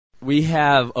we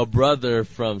have a brother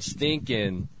from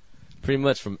Stinkin', pretty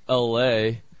much from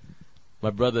L.A.,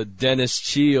 my brother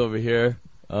Dennis Chi over here.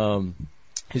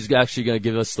 He's actually going to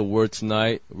give us the word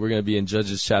tonight. We're going to be in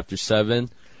Judges chapter 7.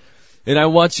 And I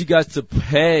want you guys to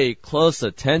pay close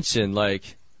attention.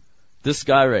 Like, this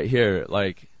guy right here,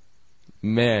 like,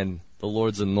 man, the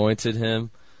Lord's anointed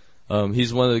him.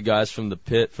 He's one of the guys from the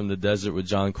pit, from the desert with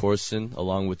John Corson,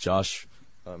 along with Josh.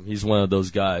 He's one of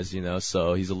those guys, you know,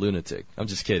 so he's a lunatic. I'm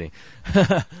just kidding.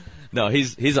 No,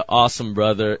 he's an awesome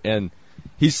brother, and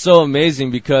he's so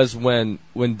amazing because when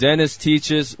Dennis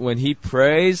teaches, when he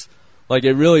prays, like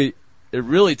it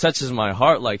really touches my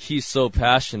heart. Like, he's so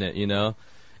passionate, you know.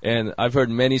 And I've heard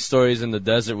many stories in the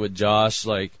desert with Josh,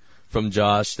 like from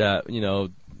Josh, that, you know,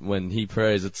 when he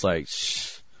prays, it's like,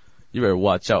 shh, you better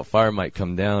watch out. Fire might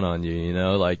come down on you, you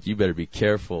know. Like, you better be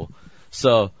careful.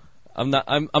 So I'm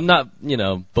not, you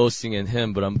know, boasting in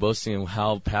him, but I'm boasting in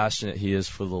how passionate he is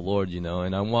for the Lord, you know.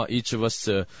 And I want each of us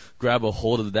to grab a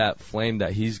hold of that flame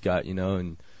that he's got, you know,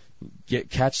 and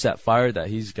catch that fire that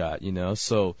he's got, you know.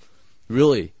 So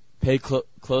really pay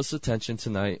close attention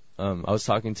tonight. I was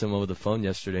talking to him over the phone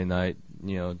yesterday night,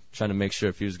 you know, trying to make sure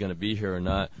if he was going to be here or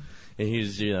not. And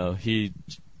he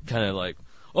kind of like,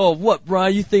 oh, what,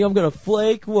 Brian? You think I'm gonna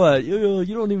flake? What? You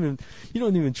don't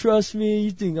even trust me.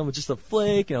 You think I'm just a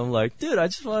flake? And I'm like, dude, I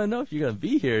just want to know if you're gonna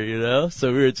be here, you know.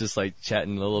 So we were just like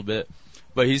chatting a little bit.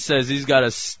 But he says he's got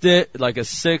a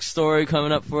sick story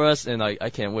coming up for us, and I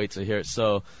can't wait to hear it.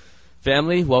 So,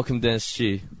 family, welcome Dennis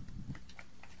Chi.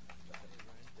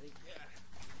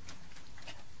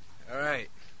 All right.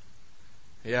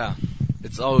 Yeah,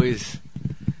 it's always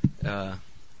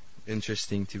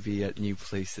interesting to be at new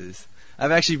places.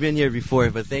 I've actually been here before,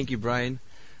 but thank you, Brian.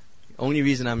 Only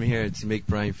reason I'm here is to make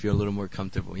Brian feel a little more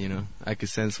comfortable, you know. I could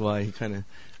sense why he kind of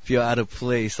feel out of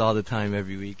place all the time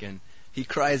every week, and he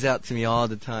cries out to me all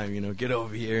the time, you know, get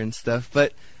over here and stuff.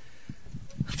 But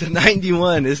the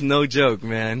 91 is no joke,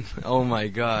 man. Oh my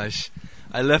gosh.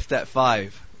 I left at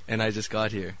 5, and I just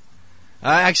got here.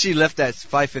 I actually left at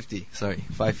 5:50. Sorry,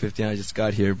 5:50, and I just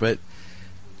got here. But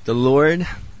the Lord,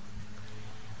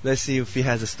 let's see if He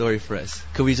has a story for us.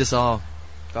 Could we just all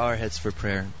bow our heads for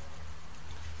prayer?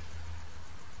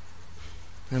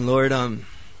 And Lord,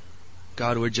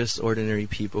 God, we're just ordinary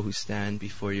people who stand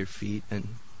before Your feet, and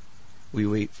we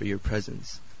wait for Your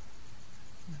presence.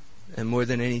 And more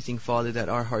than anything, Father, that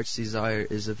our heart's desire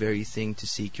is the very thing to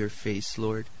seek Your face,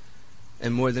 Lord.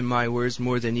 And more than my words,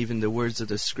 more than even the words of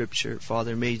the Scripture,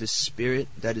 Father, may the Spirit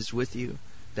that is with You,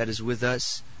 that is with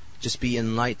us, just be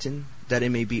enlightened, that it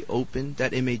may be open,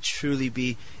 that it may truly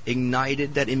be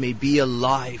ignited, that it may be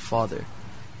alive, Father.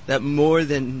 That more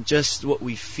than just what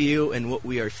we feel and what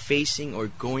we are facing or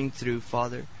going through,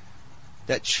 Father,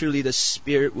 that truly the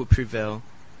Spirit will prevail,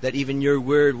 that even Your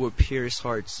word will pierce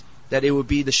hearts, that it will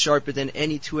be the sharper than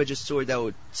any two-edged sword that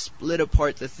would split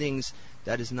apart the things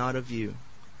that is not of You.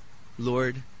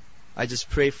 Lord, I just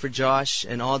pray for Josh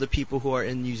and all the people who are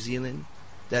in New Zealand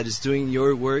that is doing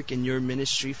Your work in Your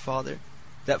ministry, Father.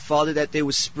 That, Father, that they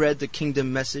would spread the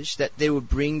kingdom message, that they would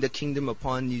bring the kingdom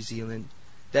upon New Zealand,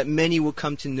 that many will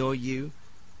come to know You,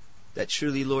 that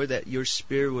truly, Lord, that Your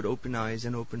Spirit would open eyes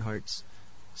and open hearts.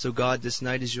 So, God, this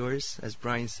night is Yours, as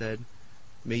Brian said.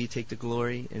 May You take the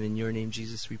glory, and in Your name,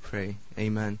 Jesus, we pray.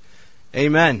 Amen.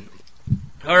 Amen.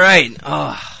 All right.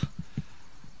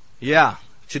 Yeah.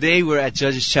 Today we're at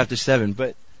Judges chapter 7,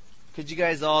 but could you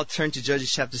guys all turn to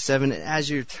Judges chapter 7? And as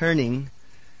you're turning,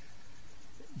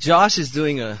 Josh is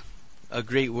doing a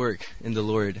great work in the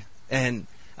Lord. And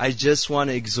I just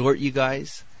want to exhort you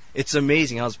guys. It's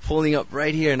amazing. I was pulling up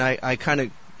right here, and I kind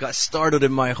of got startled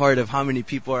in my heart of how many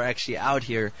people are actually out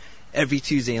here every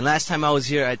Tuesday. And last time I was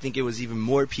here, I think it was even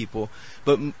more people.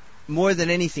 But more than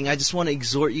anything, I just want to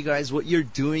exhort you guys. What you're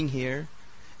doing here,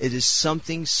 it is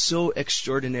something so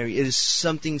extraordinary. It is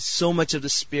something so much of the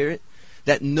Spirit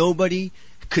that nobody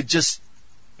could just,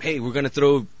 hey, we're going to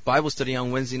throw Bible study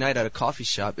on Wednesday night at a coffee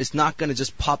shop. It's not going to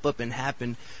just pop up and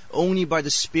happen. Only by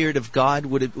the Spirit of God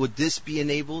would this be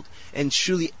enabled. And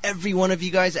truly, every one of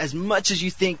you guys, as much as you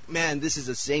think, man, this is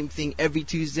the same thing every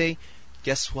Tuesday,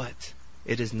 guess what?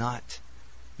 It is not.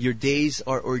 Your days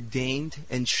are ordained,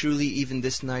 and truly even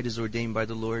this night is ordained by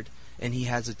the Lord, and He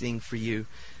has a thing for you.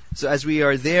 So as we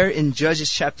are there in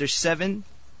Judges chapter 7,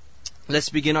 let's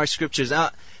begin our scriptures.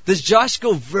 Now, does Josh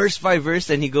go verse by verse?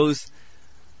 And he goes,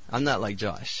 I'm not like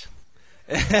Josh.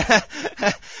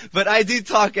 But I do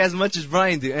talk as much as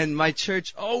Brian do. And my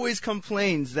church always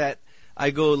complains that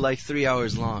I go like 3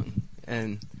 hours long.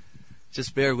 And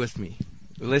just bear with me.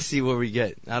 Let's see what we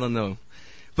get. I don't know.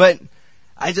 But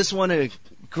I just want to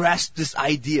grasp this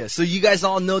idea. So you guys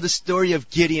all know the story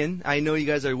of Gideon. I know you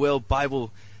guys are well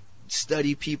Bible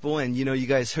study people, and you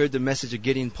guys heard the message of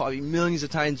Gideon probably millions of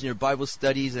times in your Bible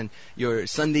studies and your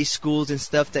Sunday schools and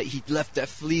stuff, that he left that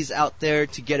fleece out there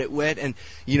to get it wet, and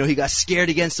he got scared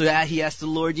again, so that he asked the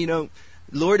Lord,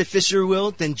 Lord, if it's your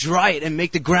will, then dry it and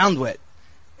make the ground wet.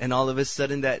 And all of a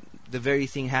sudden that the very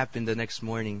thing happened the next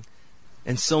morning.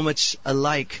 And so much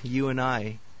alike, you and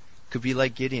I could be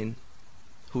like Gideon,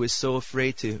 who is so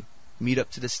afraid to meet up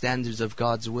to the standards of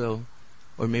God's will,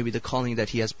 or maybe the calling that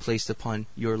He has placed upon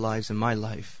your lives and my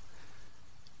life.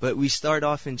 But we start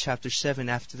off in chapter 7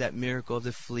 after that miracle of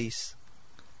the fleece.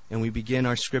 And we begin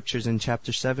our scriptures in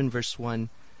chapter 7, verse 1.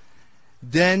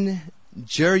 Then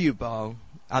Jerubbaal,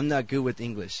 I'm not good with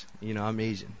English. I'm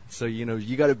Asian. So,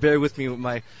 you got to bear with me with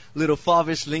my little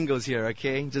Favish lingos here,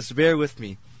 okay? Just bear with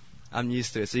me. I'm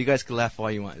used to it. So you guys can laugh all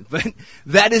you want. But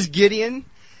that is Gideon.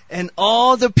 And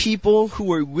all the people who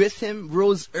were with him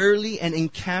rose early and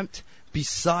encamped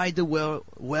beside the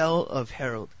well of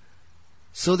Harod,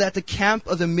 so that the camp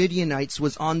of the Midianites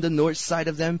was on the north side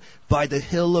of them by the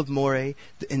hill of Moreh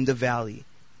in the valley.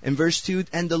 In verse 2,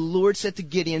 and the Lord said to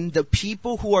Gideon, the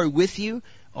people who are with you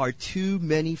are too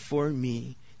many for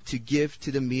me to give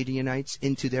to the Midianites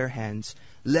into their hands,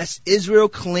 lest Israel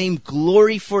claim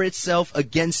glory for itself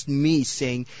against me,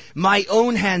 saying, my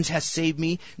own hands has saved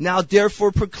me. Now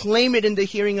therefore proclaim it in the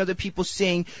hearing of the people,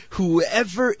 saying,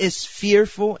 whoever is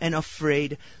fearful and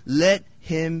afraid, let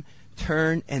him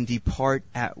turn and depart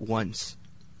at once.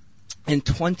 And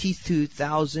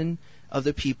 22,000 of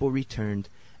the people returned,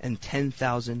 and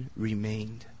 10,000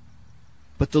 remained.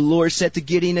 But the Lord said to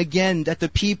Gideon again, that the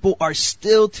people are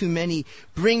still too many.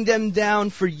 Bring them down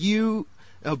for you.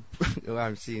 I'm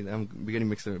beginning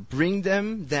mixed up. Bring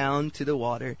them down to the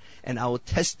water, and I will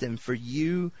test them for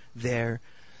you there.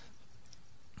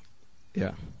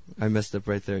 Yeah, I messed up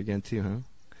right there again too, huh?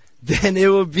 Then it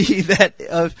will be that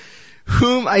of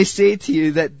whom I say to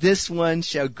you, that this one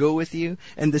shall go with you,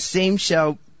 and the same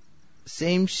shall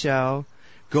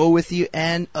go with you,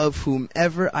 and of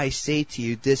whomever I say to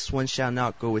you, this one shall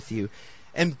not go with you.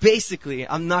 And basically,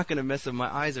 I'm not going to mess up.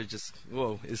 My eyes are just,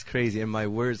 whoa, it's crazy. And my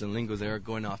words and lingos are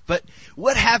going off. But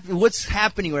what's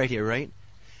happening right here, right?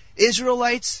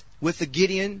 Israelites with the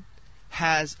Gideon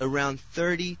has around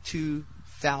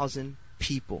 32,000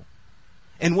 people.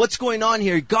 And what's going on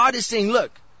here? God is saying,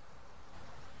 look,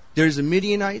 there's the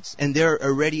Midianites, and they're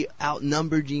already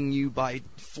outnumbering you by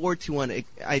 4 to 1.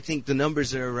 I think the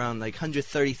numbers are around like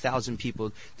 130,000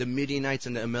 people, the Midianites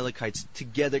and the Amalekites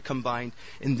together combined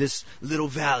in this little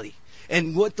valley.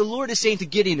 And what the Lord is saying to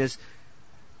Gideon is,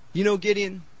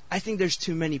 Gideon, I think there's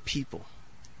too many people.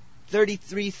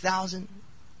 33,000,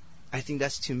 I think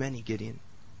that's too many, Gideon.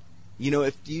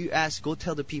 If you ask, go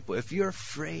tell the people, if you're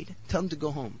afraid, tell them to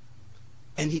go home.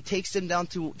 And he takes them down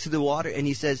to the water, and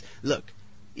he says, look,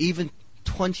 even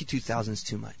 22,000 is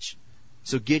too much.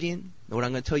 So Gideon, what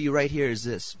I'm going to tell you right here is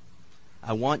this.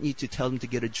 I want you to tell them to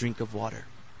get a drink of water.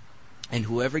 And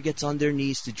whoever gets on their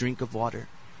knees to drink of water,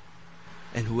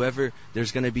 and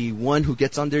there's going to be one who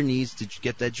gets on their knees to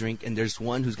get that drink, and there's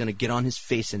one who's going to get on his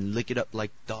face and lick it up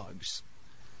like dogs.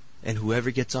 And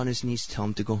whoever gets on his knees, tell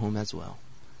him to go home as well.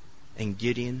 And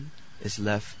Gideon is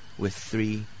left with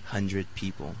 300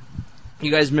 people.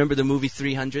 You guys remember the movie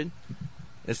 300?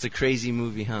 It's a crazy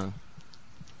movie, huh?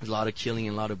 There's a lot of killing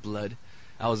and a lot of blood.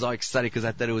 I was all excited because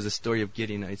I thought it was a story of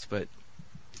Gideon, but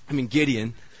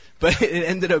it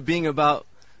ended up being about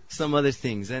some other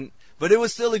things. But it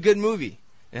was still a good movie.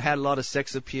 It had a lot of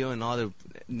sex appeal and all the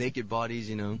naked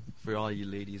bodies, for all you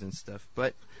ladies and stuff.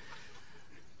 But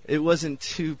it wasn't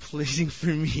too pleasing for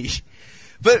me.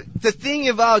 But the thing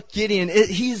about Gideon,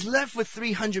 he's left with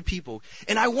 300 people.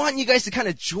 And I want you guys to kind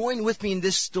of join with me in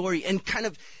this story and kind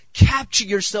of capture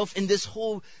yourself in this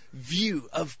whole view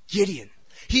of Gideon.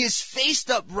 He is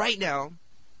faced up right now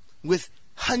with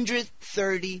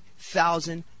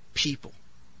 130,000 people.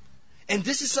 And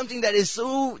this is something that is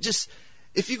so just,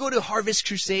 if you go to Harvest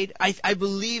Crusade, I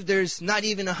believe there's not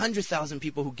even 100,000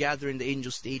 people who gather in the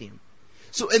Angel Stadium.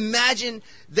 So imagine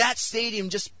that stadium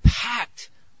just packed,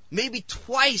 maybe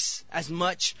twice as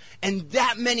much, and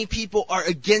that many people are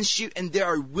against you and they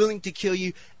are willing to kill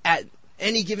you at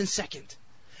any given second.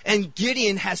 And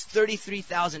Gideon has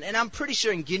 33,000. And I'm pretty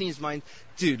sure in Gideon's mind,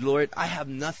 dude, Lord, I have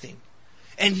nothing.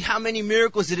 And how many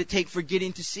miracles did it take for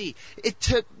Gideon to see? It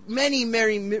took many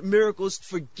miracles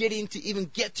for Gideon to even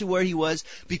get to where he was,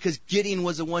 because Gideon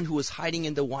was the one who was hiding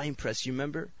in the winepress, you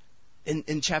remember?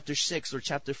 In chapter 6 or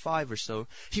chapter 5 or so.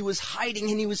 He was hiding,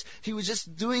 and he was just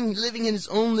living in his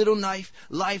own little life,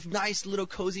 nice little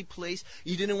cozy place.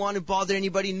 He didn't want to bother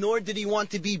anybody, nor did he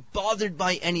want to be bothered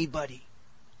by anybody.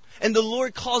 And the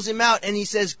Lord calls him out and he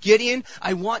says, Gideon,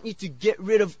 I want you to get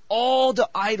rid of all the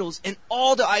idols and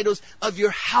all the idols of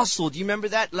your household. Do you remember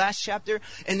that last chapter?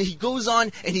 And he goes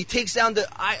on and he takes down the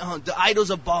idols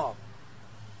of Baal.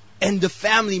 And the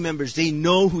family members, they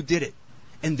know who did it.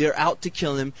 And they're out to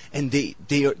kill him, and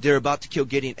they're about to kill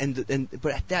Gideon.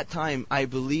 But at that time, I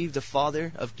believe the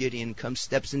father of Gideon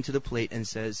steps into the plate and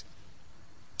says,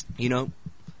 you know,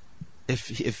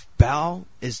 if Baal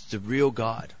is the real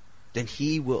God, then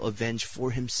he will avenge for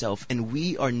himself, and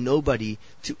we are nobody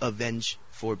to avenge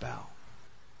for Baal.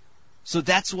 So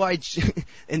that's why,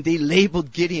 and they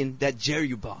labeled Gideon that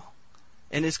Jerubbaal.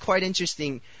 And it's quite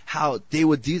interesting how they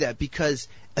would do that, because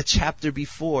a chapter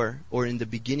before, or in the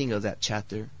beginning of that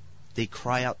chapter, they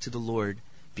cry out to the Lord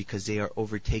because they are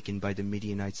overtaken by the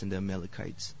Midianites and the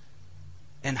Amalekites.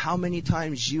 And how many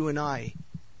times you and I,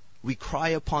 we cry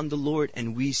upon the Lord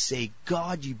and we say,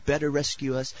 God, you better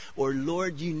rescue us, or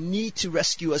Lord, you need to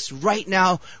rescue us right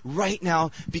now,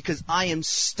 because I am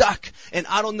stuck and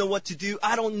I don't know what to do.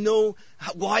 I don't know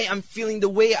why I'm feeling the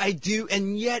way I do,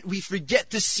 and yet we forget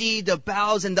to see the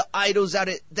Baals and the idols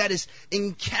that is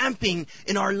encamping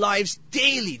in our lives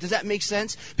daily. Does that make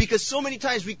sense? Because so many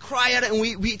times we cry at it and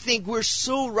we think we're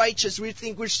so righteous, we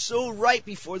think we're so right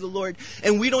before the Lord,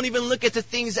 and we don't even look at the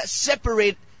things that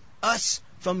separate us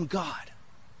from God.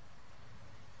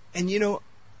 And you know,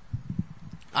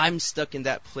 I'm stuck in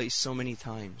that place so many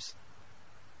times.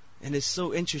 And it's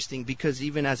so interesting because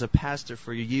even as a pastor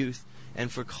for youth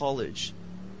and for college,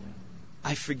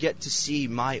 I forget to see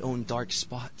my own dark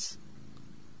spots.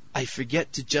 I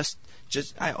forget to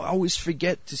I always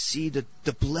forget to see the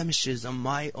blemishes on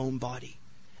my own body.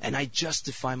 And I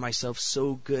justify myself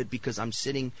so good because I'm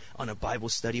sitting on a Bible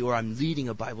study, or I'm leading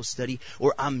a Bible study,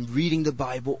 or I'm reading the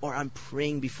Bible, or I'm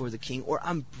praying before the King, or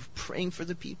I'm praying for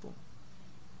the people.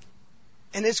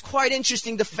 And it's quite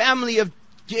interesting. The family of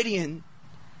Gideon,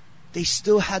 they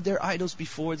still had their idols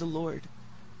before the Lord.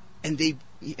 And the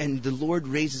Lord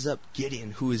raises up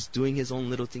Gideon, who is doing his own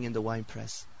little thing in the wine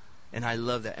press. And I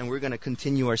love that. And we're going to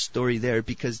continue our story there,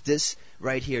 because this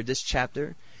right here, this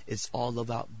chapter, is all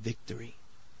about victory.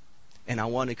 And I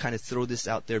want to kind of throw this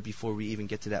out there before we even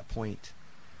get to that point.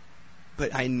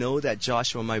 But I know that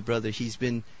Joshua, my brother, he's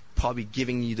been probably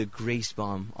giving you the grace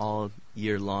bomb all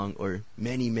year long, or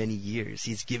many, many years.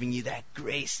 He's giving you that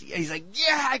grace. He's like,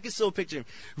 yeah, I can so picture him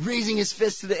raising his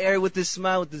fist to the air with this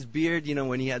smile, with this beard, you know,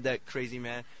 when he had that crazy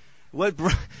man. What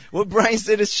Brian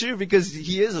said is true, because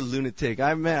he is a lunatic.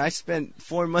 I spent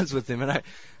 4 months with him, and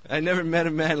I never met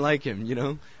a man like him, you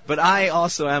know. But I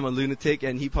also am a lunatic,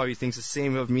 and he probably thinks the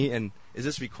same of me. And is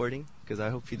this recording? Because I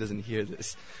hope he doesn't hear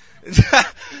this.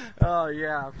 Oh,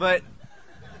 yeah. But,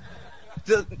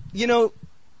 you know,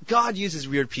 God uses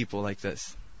weird people like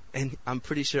this. And I'm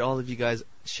pretty sure all of you guys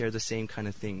share the same kind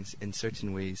of things in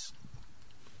certain ways.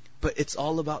 But it's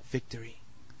all about victory.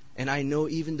 And I know,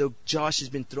 even though Josh has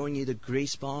been throwing you the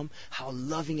grace bomb, how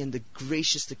loving and the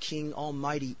gracious the King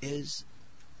Almighty is,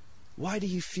 why do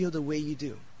you feel the way you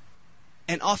do?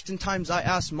 And oftentimes I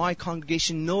ask my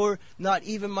congregation, nor not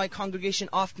even my congregation,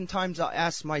 oftentimes I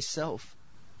ask myself,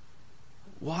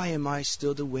 why am I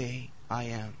still the way I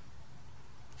am?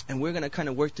 And we're going to kind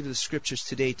of work through the scriptures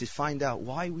today to find out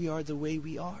why we are the way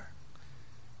we are.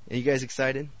 Are you guys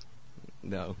excited?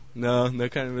 No,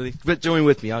 kind of really. But join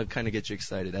with me. I'll kind of get you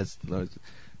excited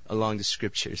along the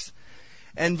scriptures.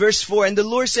 And verse 4, and the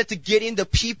Lord said to Gideon, the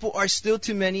people are still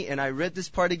too many. And I read this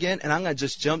part again, and I'm going to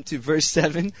just jump to verse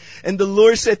 7. And the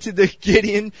Lord said to the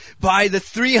Gideon, by the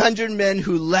 300 men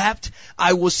who lapped,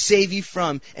 I will save you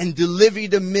from, and deliver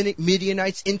the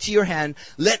Midianites into your hand.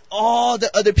 Let all the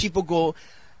other people go,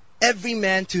 every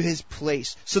man to his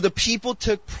place. So the people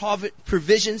took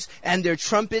provisions and their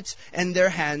trumpets and their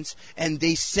hands, and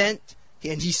he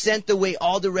sent away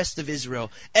all the rest of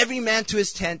Israel, every man to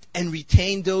his tent, and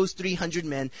retained those 300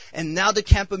 men. And now the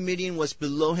camp of Midian was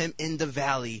below him in the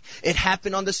valley. It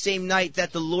happened on the same night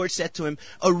that the Lord said to him,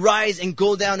 arise and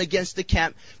go down against the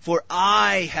camp, for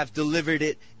I have delivered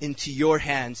it into your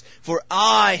hands. For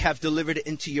I have delivered it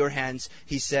into your hands,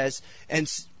 he says. And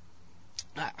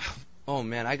oh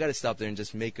man, I got to stop there and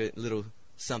just make a little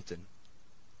something.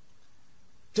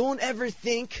 Don't ever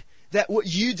think that what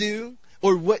you do,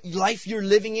 or what life you're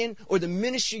living in, or the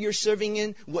ministry you're serving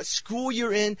in, what school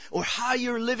you're in, or how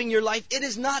you're living your life, it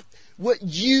is not what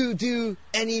you do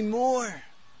anymore.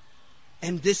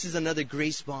 And this is another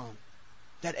grace bomb.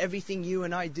 That everything you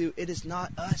and I do, it is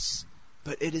not us,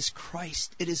 but it is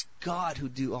Christ. It is God who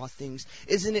do all things.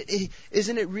 Isn't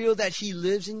it real that He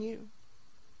lives in you?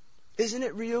 Isn't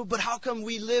it real? But how come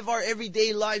we live our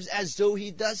everyday lives as though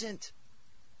He doesn't?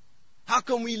 How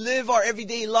come we live our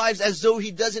everyday lives as though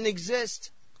He doesn't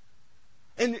exist?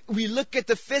 And we look at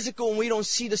the physical and we don't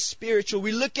see the spiritual.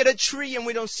 We look at a tree and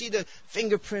we don't see the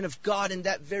fingerprint of God in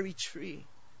that very tree.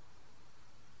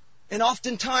 And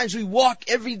oftentimes we walk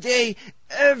every day,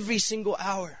 every single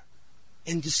hour,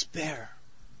 in despair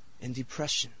and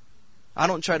depression. I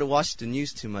don't try to watch the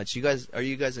news too much. Are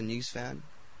you guys a news fan?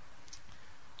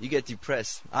 You get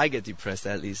depressed. I get depressed,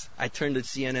 at least. I turn to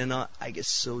CNN on, I get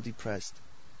so depressed.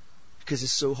 Because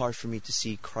it's so hard for me to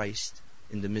see Christ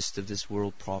in the midst of this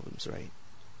world problems, right?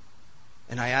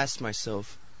 And I ask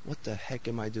myself, what the heck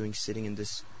am I doing sitting in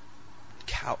this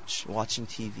couch watching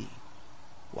TV?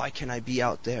 Why can't I be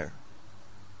out there?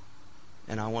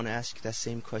 And I want to ask that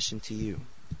same question to you.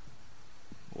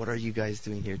 What are you guys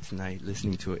doing here tonight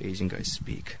listening to an Asian guy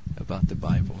speak about the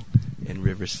Bible in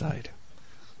Riverside?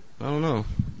 I don't know.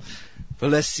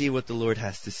 But let's see what the Lord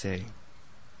has to say.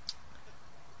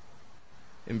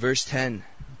 In verse 10,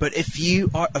 but if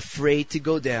you are afraid to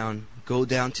go down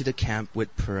to the camp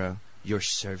with Purah, your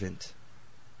servant.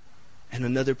 And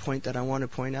another point that I want to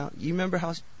point out, you remember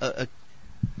how,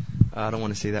 I don't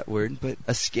want to say that word, but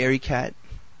a scary cat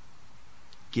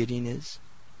Gideon is?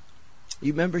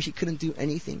 You remember he couldn't do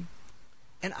anything?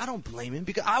 And I don't blame him,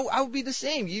 because I would be the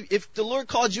same. If the Lord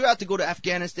called you out to go to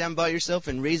Afghanistan by yourself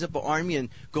and raise up an army and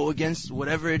go against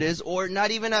whatever it is, or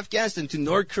not even Afghanistan, to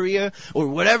North Korea, or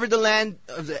whatever the land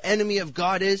of the enemy of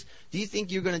God is, do you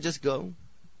think you're going to just go?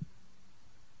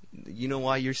 You know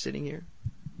why you're sitting here?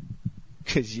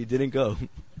 Because you didn't go.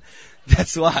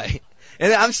 That's why.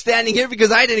 And I'm standing here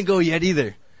because I didn't go yet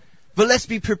either. But let's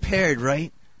be prepared,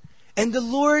 right? And the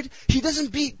Lord, He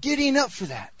doesn't beat Gideon up for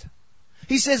that.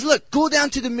 He says, look, go down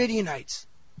to the Midianites.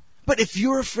 But if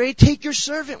you're afraid, take your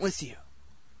servant with you.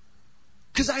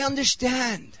 Because I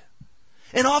understand.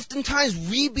 And oftentimes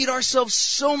we beat ourselves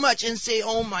so much and say,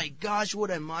 oh my gosh,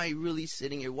 what am I really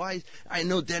sitting here? Why? I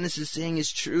know Dennis is saying is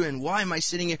true, and why am I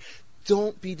sitting here?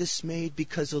 Don't be dismayed,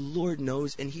 because the Lord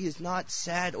knows, and He is not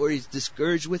sad or He's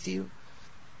discouraged with you.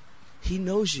 He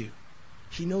knows you.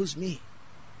 He knows me.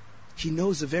 He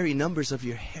knows the very numbers of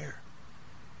your hair.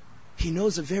 He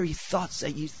knows the very thoughts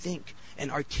that you think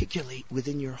and articulate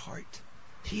within your heart.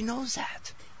 He knows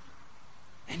that.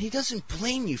 And He doesn't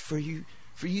blame you for you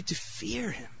to fear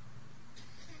Him.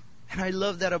 And I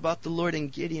love that about the Lord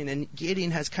and Gideon. And Gideon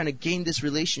has kind of gained this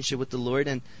relationship with the Lord.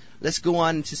 And let's go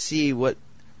on to see what...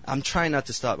 I'm trying not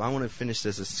to stop. I want to finish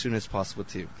this as soon as possible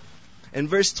too. In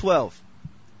verse 12.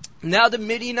 Now the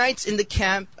Midianites in the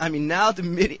camp... now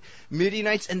the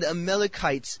Midianites and the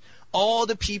Amalekites, all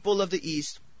the people of the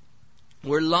east,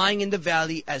 were lying in the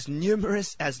valley as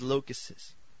numerous as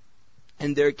locusts.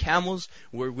 And their camels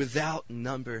were without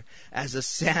number, as the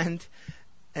sand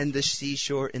and the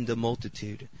seashore in the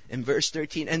multitude. In verse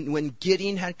 13, and when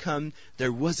Gideon had come,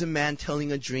 there was a man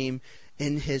telling a dream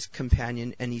in his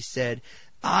companion, and he said,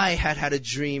 I had a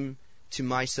dream to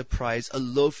my surprise, a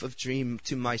loaf of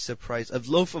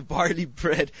barley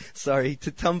bread,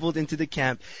 to tumbled into the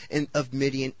camp of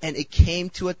Midian, and it came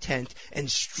to a tent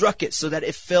and struck it so that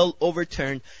it fell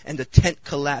overturned, and the tent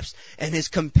collapsed. And his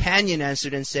companion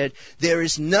answered and said, there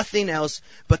is nothing else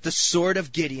but the sword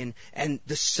of Gideon and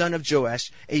the son of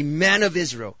Joash, a man of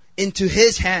Israel. Into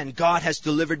his hand God has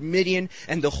delivered Midian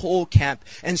and the whole camp.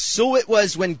 And so it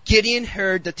was, when Gideon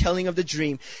heard the telling of the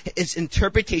dream, its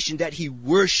interpretation, that he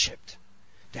worshipped.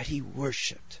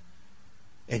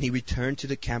 And he returned to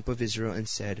the camp of Israel and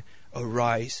said,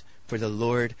 arise, for the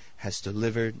Lord has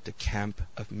delivered the camp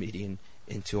of Midian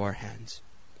into our hands.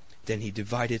 Then he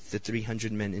divided the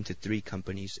 300 men into 3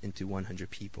 companies, into 100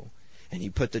 people. And he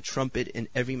put the trumpet in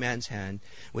every man's hand,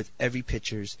 with every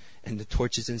pitchers, and the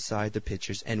torches inside the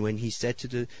pitchers. And when he said to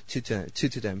them,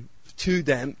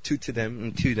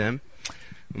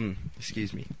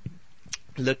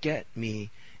 look at me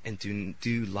and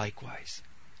do likewise.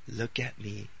 Look at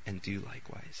me and do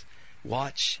likewise.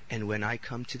 Watch, and when I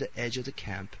come to the edge of the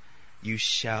camp, you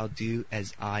shall do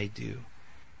as I do.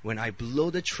 When I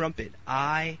blow the trumpet,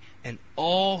 I and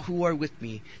all who are with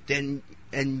me, then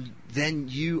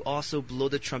you also blow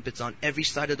the trumpets on every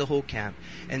side of the whole camp,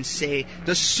 and say,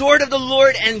 the sword of the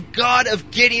Lord and God of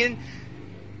Gideon.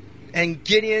 And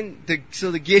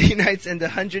so the Gideonites and the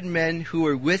 100 men who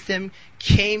were with him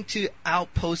came to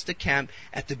outpost the camp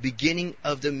at the beginning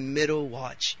of the middle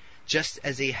watch. Just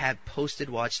as they had posted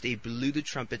watch, they blew the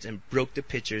trumpets and broke the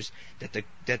pitchers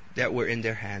that were in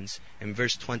their hands. In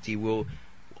verse 20, we're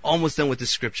almost done with the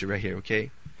scripture right here,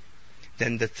 okay?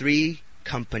 Then the 3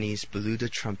 companies blew the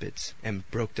trumpets and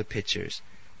broke the pitchers.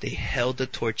 They held the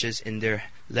torches in their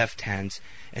left hands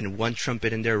and 1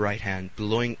 trumpet in their right hand,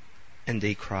 blowing, and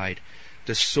they cried,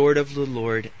 the sword of the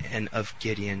Lord and of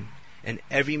Gideon. And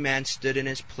every man stood in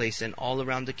his place and all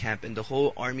around the camp, and the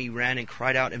whole army ran and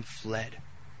cried out and fled.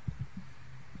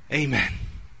 Amen.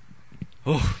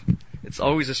 Oh, it's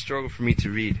always a struggle for me to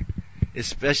read,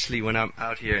 especially when I'm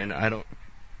out here and I don't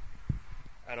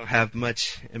have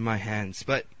much in my hands.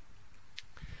 But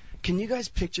can you guys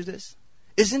picture this?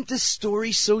 Isn't this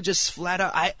story so just flat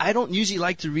out? I don't usually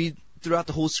like to read throughout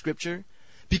the whole scripture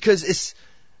because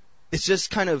it's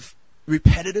just kind of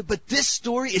repetitive, but this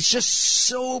story is just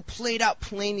so played out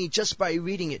plainly just by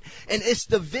reading it. And it's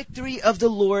the victory of the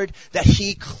Lord that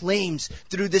he claims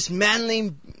through this man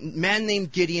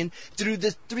named Gideon, through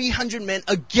the 300 men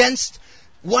against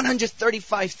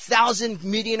 135,000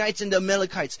 Midianites and the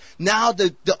Amalekites. Now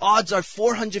the odds are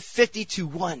 450 to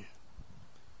 1.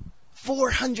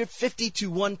 450 to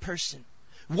one person.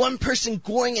 One person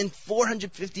going and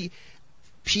 450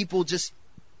 people just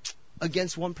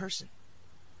against one person.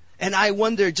 And I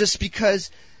wonder, just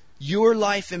because your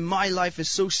life and my life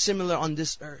is so similar on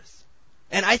this earth.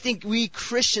 And I think we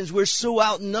Christians, we're so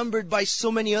outnumbered by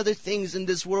so many other things in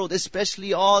this world,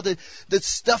 especially all the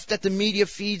stuff that the media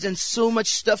feeds and so much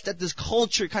stuff that this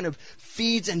culture kind of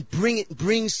feeds and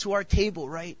brings to our table,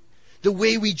 right? The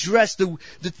way we dress, the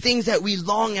things that we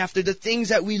long after, the things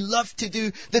that we love to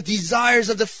do, the desires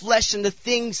of the flesh and the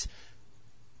things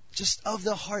just of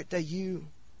the heart that you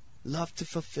love to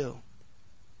fulfill.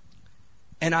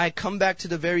 And I come back to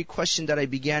the very question that I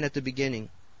began at the beginning.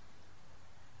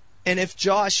 And if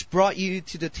Josh brought you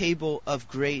to the table of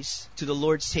grace, to the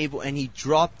Lord's table, and he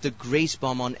dropped the grace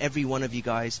bomb on every one of you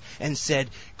guys and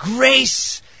said,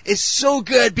 grace is so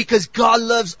good because God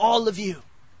loves all of you.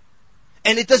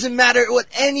 And it doesn't matter what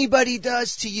anybody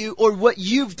does to you or what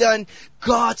you've done,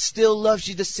 God still loves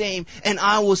you the same. And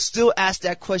I will still ask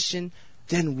that question,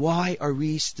 then why are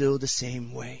we still the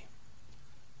same way?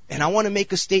 And I want to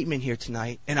make a statement here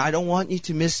tonight, and I don't want you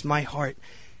to miss my heart.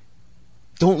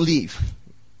 Don't leave.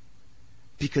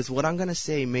 Because what I'm going to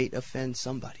say may offend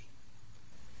somebody.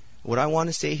 What I want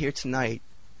to say here tonight,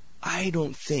 I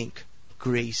don't think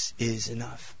grace is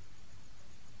enough.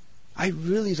 I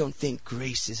really don't think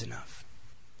grace is enough.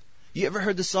 You ever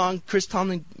heard the song, Chris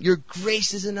Tomlin, Your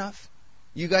Grace is Enough?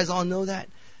 You guys all know that?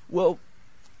 Well,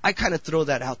 I kind of throw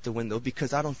that out the window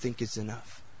because I don't think it's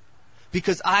enough.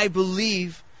 Because I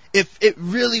believe if it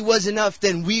really was enough,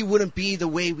 then we wouldn't be the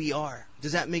way we are.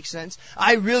 Does that make sense?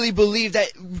 I really believe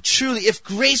that truly, if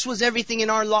grace was everything in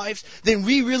our lives, then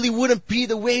we really wouldn't be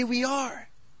the way we are.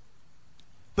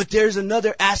 But there's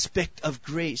another aspect of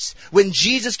grace. When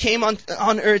Jesus came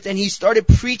on earth and he started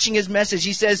preaching his message,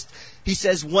 he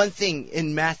says one thing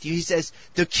in Matthew. He says,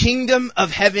 the kingdom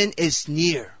of heaven is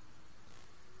near.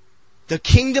 The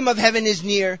kingdom of heaven is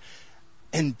near.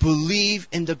 And believe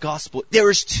in the gospel. There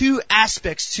is two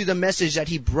aspects to the message that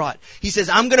he brought. He says,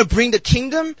 I'm going to bring the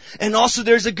kingdom, and also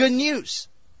there's a good news.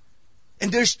 And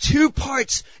there's two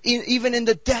parts even in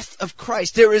the death of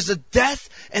Christ. There is a death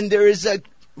and there is a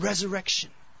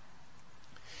resurrection.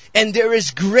 And there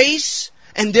is grace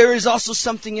and there is also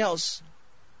something else.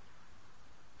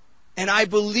 And I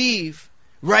believe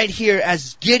right here,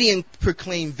 as Gideon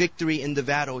proclaimed victory in the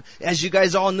battle, as you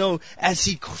guys all know, as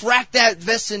he cracked that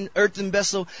earthen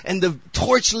vessel and the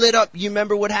torch lit up, you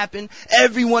remember what happened?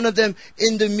 Every one of them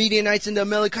in the Midianites and the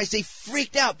Amalekites, they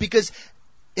freaked out because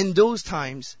in those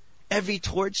times, every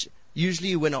torch,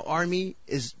 usually when an army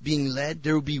is being led,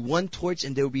 there will be one torch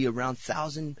and there will be around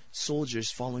 1,000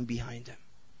 soldiers following behind them.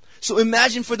 So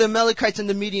imagine for the Amalekites and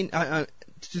the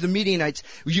Midianites,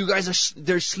 you guys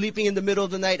they're sleeping in the middle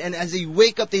of the night, and as they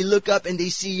wake up, they look up and they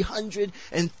see 100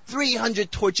 and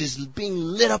 300 torches being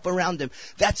lit up around them.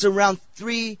 That's around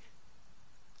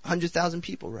 300,000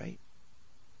 people, right?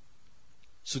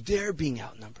 So they're being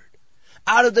outnumbered.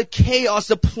 Out of the chaos,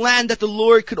 the plan that the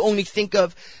Lord could only think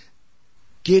of,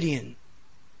 Gideon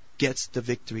gets the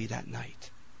victory that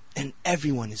night, and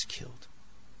everyone is killed.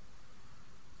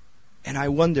 And I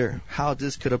wonder how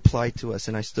this could apply to us,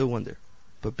 and I still wonder.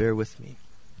 But bear with me.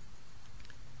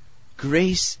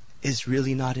 Grace is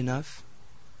really not enough.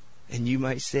 And you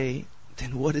might say,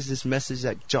 then what is this message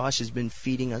that Josh has been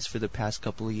feeding us for the past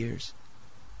couple of years?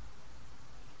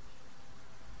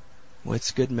 Well, it's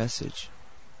a good message.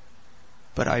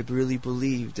 But I really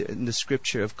believe that in the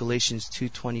scripture of Galatians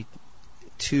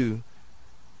 2:22,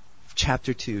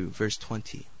 chapter 2, verse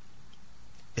 20,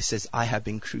 it says, I have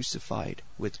been crucified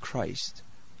with Christ.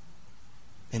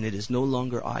 And it is no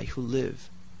longer I who live,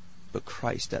 but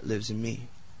Christ that lives in me.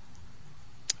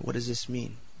 What does this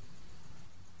mean?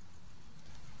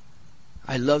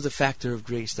 I love the factor of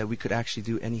grace that we could actually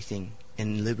do anything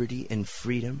in liberty and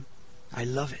freedom. I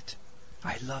love it.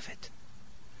 I love it.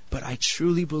 But I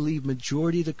truly believe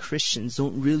majority of the Christians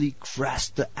don't really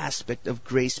grasp the aspect of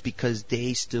grace because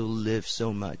they still live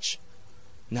so much.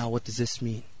 Now, what does this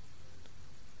mean?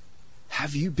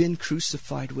 Have you been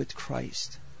crucified with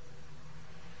Christ?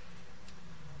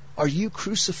 Are you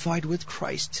crucified with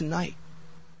Christ tonight?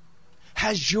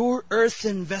 Has your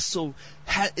earthen vessel,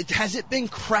 has it been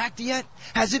cracked yet?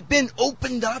 Has it been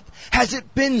opened up? Has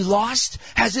it been lost?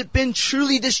 Has it been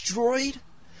truly destroyed?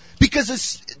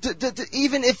 Because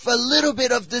even if a little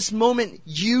bit of this moment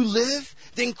you live,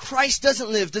 then Christ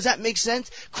doesn't live. Does that make sense?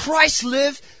 Christ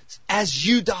lives as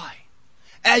you die.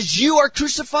 As you are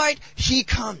crucified, He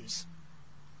comes.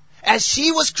 As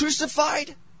He was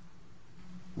crucified,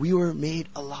 we were made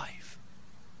alive.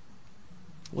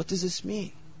 What does this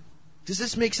mean? Does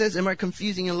this make sense? Am I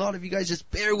confusing a lot of you guys? Just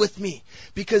bear with me.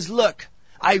 Because look,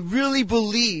 I really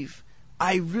believe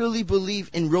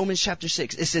in Romans chapter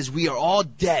 6. It says we are all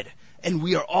dead. And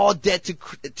we are all dead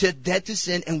to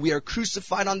sin, and we are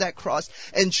crucified on that cross.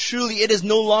 And truly, it is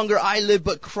no longer I live,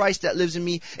 but Christ that lives in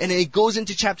me. And it goes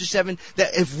into chapter 7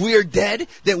 that if we're dead,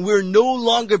 then we're no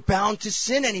longer bound to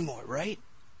sin anymore, right?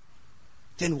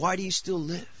 Then why do you still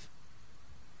live?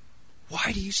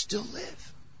 Why do you still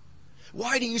live?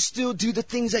 Why do you still do the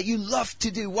things that you love to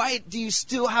do? Why do you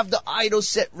still have the idols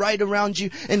set right around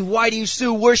you? And why do you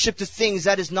still worship the things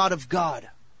that is not of God?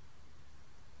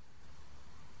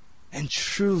 And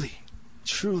truly,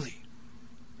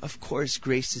 of course,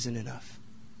 grace isn't enough.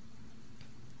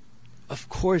 Of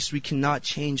course, we cannot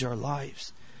change our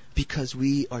lives because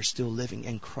we are still living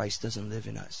and Christ doesn't live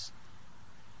in us.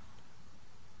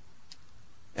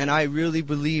 And I really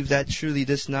believe that truly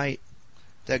this night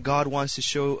that God wants to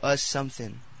show us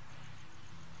something.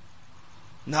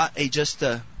 Not just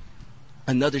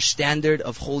another standard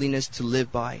of holiness to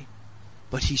live by,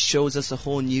 but He shows us a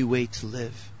whole new way to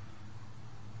live.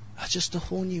 Just a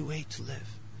whole new way to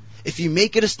live. If you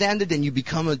make it a standard, then you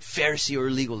become a Pharisee or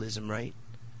legalism, right?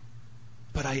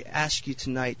 But I ask you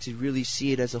tonight to really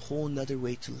see it as a whole nother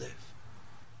way to live.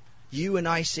 You and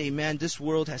I say, man, this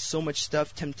world has so much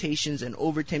stuff, temptations and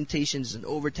over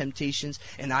temptations,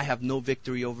 and I have no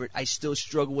victory over it. I still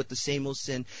struggle with the same old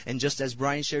sin. And just as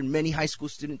Brian shared, many high school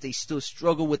students, they still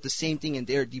struggle with the same thing, and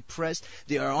they are depressed.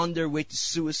 They are on their way to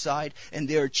suicide, and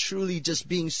they are truly just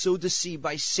being so deceived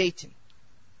by Satan.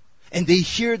 And they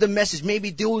hear the message.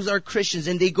 Maybe those are Christians,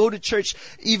 and they go to church,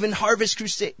 even Harvest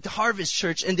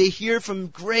Church, and they hear from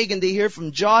Greg and they hear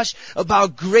from Josh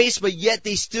about grace, but yet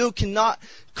they still cannot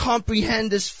comprehend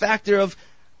this factor of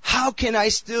how can I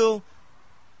still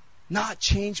not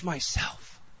change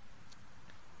myself?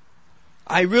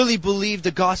 I really believe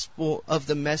the gospel of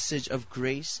the message of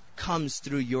grace comes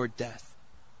through your death.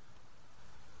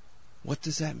 What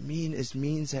does that mean? It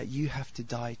means that you have to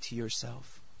die to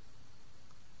yourself.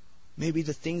 Maybe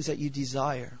the things that you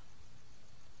desire.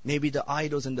 Maybe the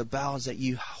idols and the vows that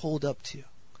you hold up to.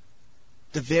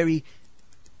 The very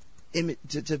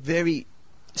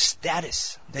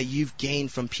status that you've gained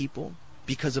from people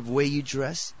because of the way you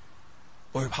dress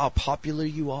or how popular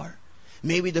you are.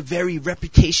 Maybe the very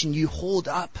reputation you hold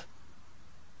up.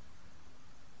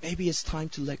 Maybe it's time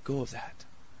to let go of that.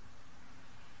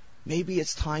 Maybe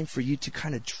it's time for you to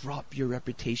kind of drop your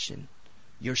reputation,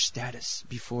 your status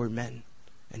before men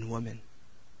and women,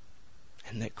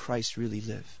 and let Christ really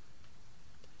live.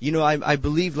 You know, I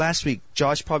believe last week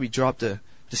Josh probably dropped the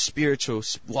spiritual,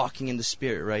 walking in the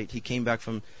Spirit, right? He came back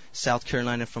from South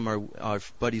Carolina from our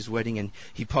buddy's wedding, and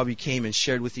he probably came and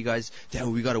shared with you guys that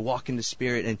we got to walk in the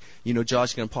Spirit. And you know,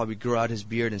 Josh gonna probably grow out his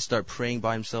beard and start praying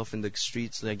by himself in the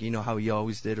streets, like you know how he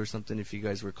always did, or something. If you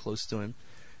guys were close to him,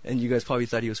 and you guys probably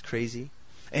thought he was crazy,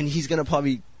 and he's gonna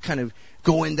probably kind of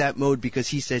go in that mode because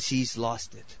he says he's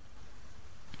lost it.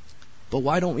 But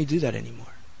why don't we do that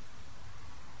anymore?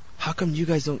 How come you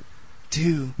guys don't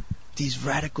do these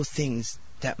radical things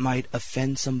that might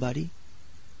offend somebody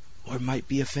or might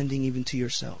be offending even to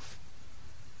yourself?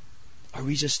 Are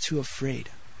we just too afraid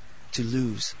to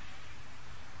lose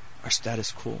our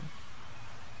status quo?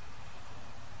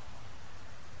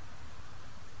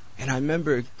 And I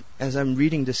remember as I'm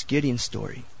reading this Gideon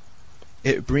story,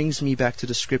 it brings me back to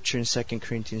the scripture in 2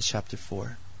 Corinthians chapter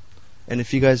 4. And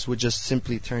if you guys would just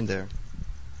simply turn there.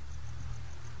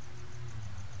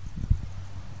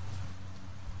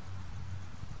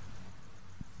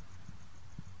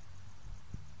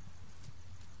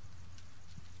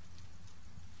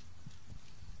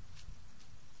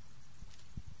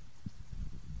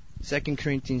 Second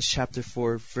Corinthians chapter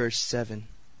 4, verse 7.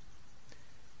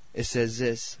 It says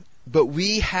this, "But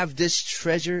we have this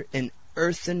treasure in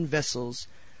earthen vessels,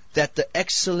 that the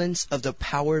excellence of the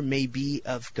power may be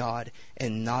of God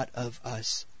and not of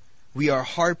us. We are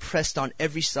hard pressed on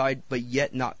every side, but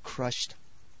yet not crushed.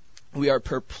 We are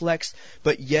perplexed,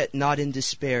 but yet not in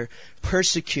despair.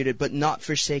 Persecuted, but not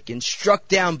forsaken. Struck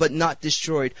down, but not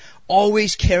destroyed.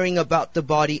 Always caring about the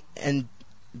body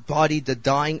the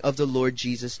dying of the Lord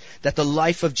Jesus, that the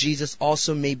life of Jesus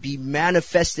also may be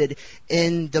manifested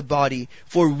in the body.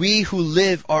 For we who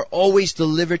live are always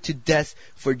delivered to death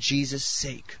for Jesus'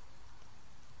 sake.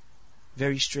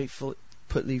 Very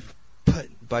straightforwardly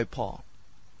put by Paul.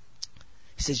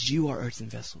 He says, you are earthen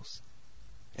vessels,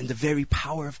 and the very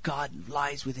power of God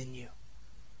lies within you.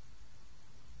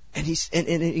 And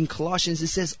in Colossians it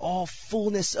says, all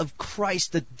fullness of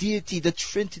Christ, the deity, the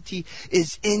Trinity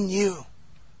is in you.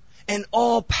 And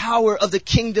all power of the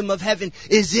kingdom of heaven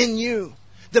is in you.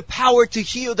 The power to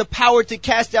heal, the power to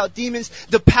cast out demons,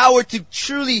 the power to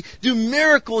truly do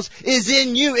miracles is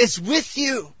in you. It's with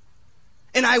you.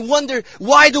 And I wonder,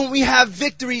 why don't we have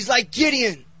victories like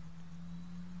Gideon?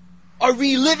 Are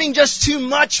we living just too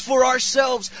much for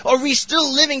ourselves? Are we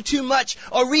still living too much?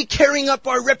 Are we carrying up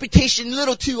our reputation a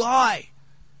little too high?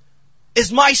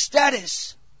 Is my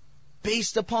status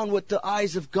based upon what the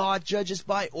eyes of God judges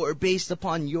by, or based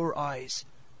upon your eyes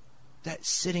that's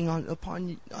sitting on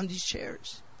these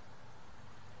chairs?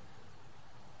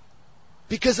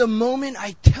 Because the moment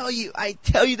I tell you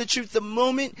the truth, the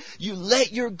moment you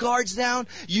let your guards down,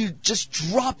 you just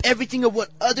drop everything of what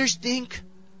others think,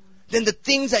 then the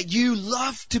things that you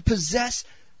love to possess,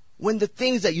 when the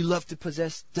things that you love to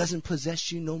possess doesn't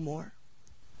possess you no more,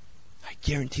 I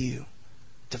guarantee you,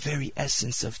 the very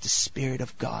essence of the Spirit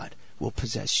of God will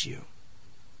possess you.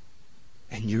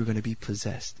 And you're going to be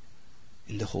possessed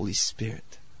in the Holy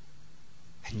Spirit.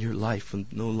 And your life will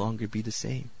no longer be the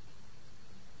same.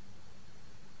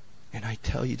 And I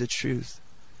tell you the truth,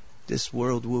 this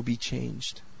world will be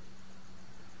changed.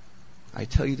 I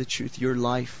tell you the truth, your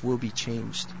life will be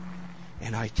changed.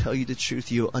 And I tell you the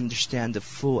truth, you'll understand the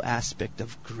full aspect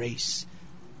of grace.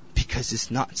 Because it's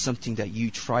not something that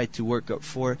you try to work up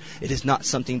for. It is not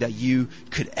something that you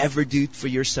could ever do for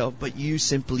yourself. But you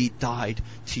simply died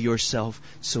to yourself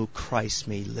so Christ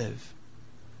may live.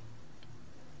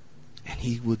 And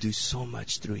He will do so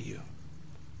much through you.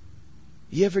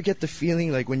 You ever get the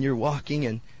feeling like when you're walking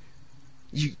and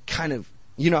you kind of,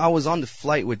 I was on the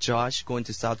flight with Josh going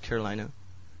to South Carolina.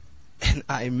 And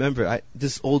I remember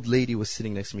this old lady was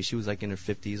sitting next to me. She was like in her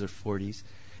 50s or 40s.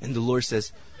 And the Lord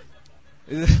says,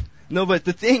 no, but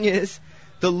the thing is,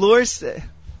 the Lord said,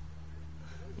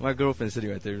 my girlfriend's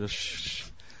sitting right there. I'm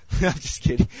just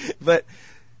kidding. But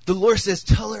the Lord says,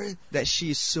 tell her that she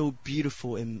is so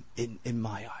beautiful in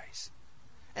my eyes.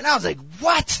 And I was like,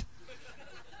 what?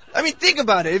 I mean, think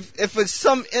about it. If it's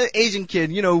some Asian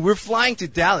kid, we're flying to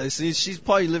Dallas. She's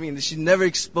probably living, she's never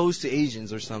exposed to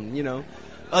Asians or something,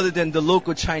 other than the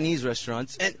local Chinese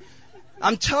restaurants. And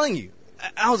I'm telling you,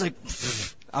 I was like,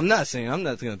 I'm not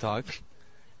going to talk.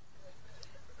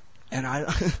 And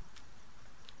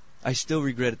I still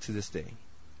regret it to this day.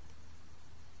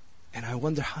 And I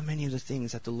wonder how many of the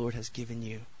things that the Lord has given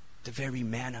you, the very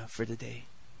manna for the day.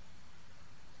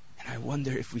 And I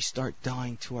wonder if we start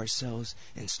dying to ourselves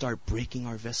and start breaking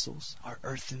our vessels, our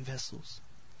earthen vessels.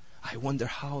 I wonder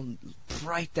how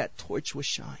bright that torch will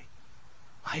shine.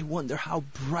 I wonder how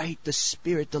bright the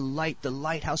Spirit, the light, the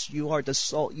lighthouse you are, the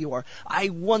salt you are. I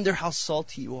wonder how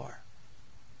salty you are.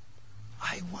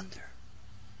 I wonder.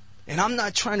 And I'm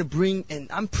not trying to bring,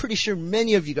 and I'm pretty sure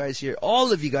many of you guys here,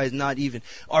 all of you guys not even,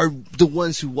 are the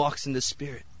ones who walks in the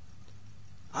Spirit.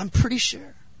 I'm pretty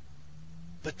sure.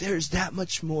 But there's that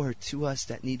much more to us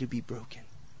that need to be broken,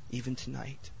 even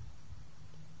tonight.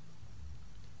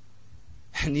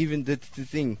 And even the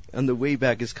thing on the way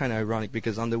back is kind of ironic,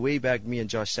 because on the way back, me and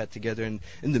Josh sat together, and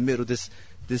in the middle,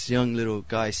 this young little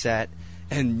guy sat,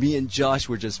 and me and Josh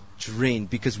were just drained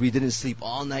because we didn't sleep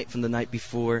all night from the night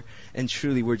before, and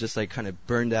truly we're just like kind of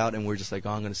burned out, and we're just like,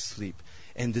 oh, I'm going to sleep.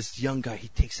 And this young guy, he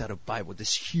takes out a Bible,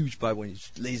 this huge Bible, and he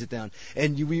just lays it down.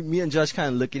 And me and Josh kind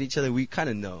of look at each other. We kind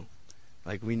of know,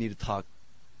 like, we need to talk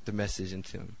the message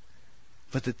into him.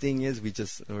 But the thing is, we're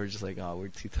just like, oh, we're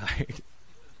too tired.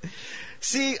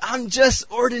 See, I'm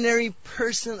just ordinary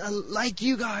person like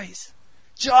you guys.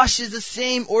 Josh is the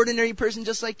same ordinary person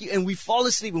just like you. And we fall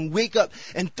asleep and wake up.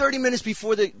 And 30 minutes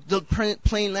before the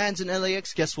plane lands in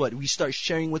LAX, guess what? We start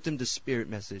sharing with him the Spirit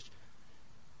message.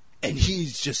 And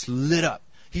he's just lit up.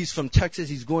 He's from Texas.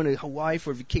 He's going to Hawaii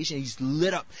for vacation. He's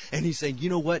lit up. And he's saying,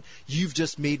 you know what? You've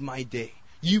just made my day.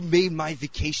 You made my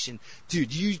vacation.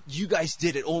 Dude, you guys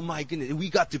did it. Oh my goodness.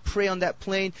 We got to pray on that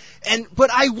plane.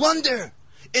 But I wonder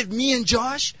if me and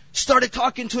Josh started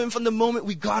talking to him from the moment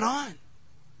we got on.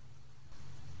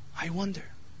 I wonder.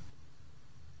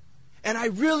 And I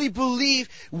really believe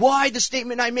why the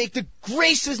statement I make, the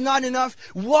grace is not enough.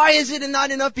 Why is it not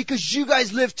enough? Because you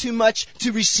guys live too much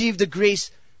to receive the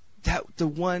grace that the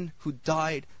one who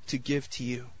died to give to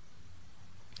you.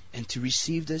 And to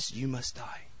receive this, you must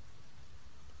die.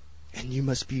 And you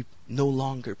must be no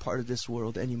longer part of this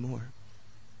world anymore.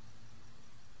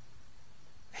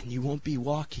 And you won't be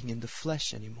walking in the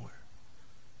flesh anymore.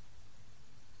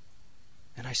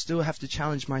 And I still have to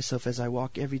challenge myself as I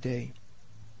walk every day.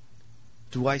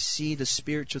 Do I see the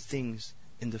spiritual things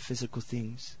in the physical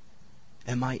things?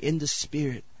 Am I in the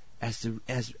spirit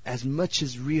as much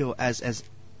as real as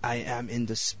I am in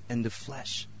the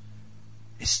flesh?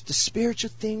 Is the spiritual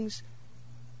things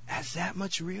as that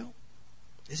much real?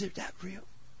 Is it that real?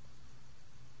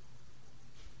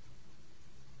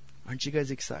 Aren't you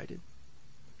guys excited?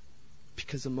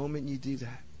 Because the moment you do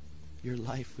that, your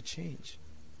life will change.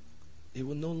 It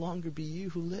will no longer be you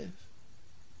who live.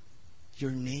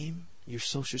 Your name, your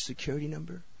social security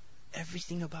number,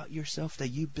 everything about yourself that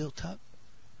you built up,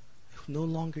 it will no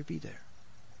longer be there.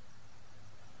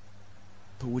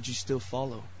 But would you still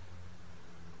follow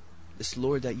this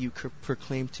Lord that you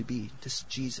proclaim to be, this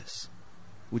Jesus?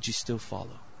 Would you still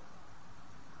follow?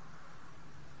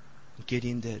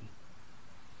 Gideon did.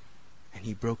 And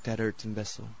he broke that earthen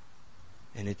vessel.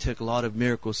 And it took a lot of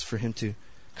miracles for him to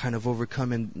kind of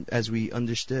overcome. And as we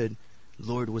understood,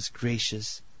 Lord was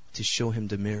gracious to show him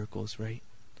the miracles, right?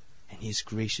 And He's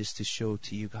gracious to show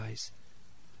to you guys,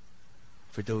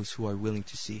 for those who are willing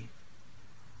to see.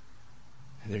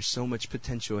 And there's so much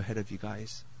potential ahead of you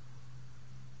guys.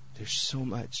 There's so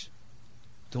much.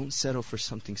 Don't settle for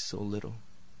something so little.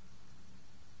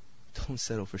 Don't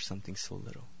settle for something so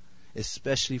little.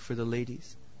 Especially for the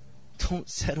ladies. Don't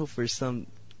settle for some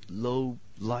low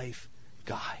life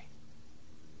guy.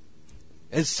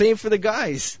 And same for the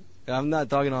guys. I'm not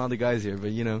talking to all the guys here,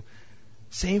 but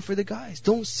same for the guys.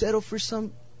 Don't settle for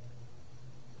some.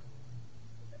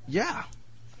 Yeah.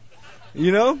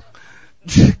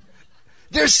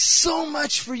 There's so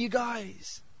much for you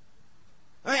guys.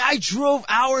 I drove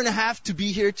hour and a half to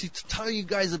be here to tell you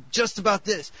guys just about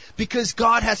this. Because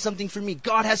God has something for me.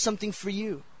 God has something for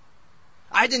you.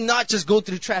 I did not just go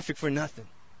through traffic for nothing.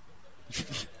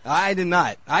 I did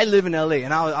not. I live in LA,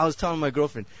 and I was telling my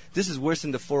girlfriend, this is worse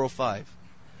than the 405.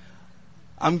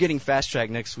 I'm getting fast track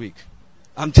next week.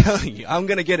 I'm telling you, I'm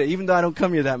going to get it. Even though I don't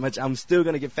come here that much, I'm still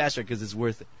going to get fast track because it's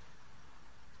worth it.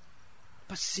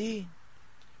 But see,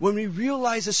 when we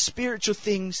realize the spiritual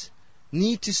things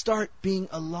need to start being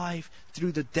alive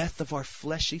through the death of our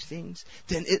fleshy things,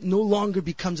 then it no longer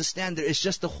becomes a standard. It's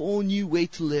just a whole new way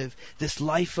to live this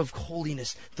life of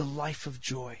holiness, the life of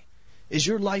joy. Is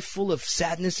your life full of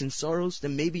sadness and sorrows?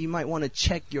 Then maybe you might want to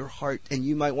check your heart and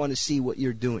you might want to see what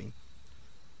you're doing.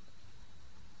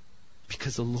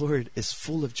 Because the Lord is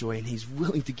full of joy and He's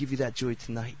willing to give you that joy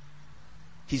tonight.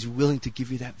 He's willing to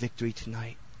give you that victory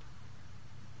tonight.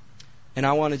 And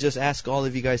I want to just ask all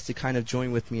of you guys to kind of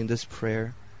join with me in this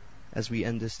prayer as we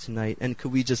end this tonight. And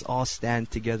could we just all stand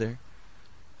together?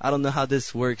 I don't know how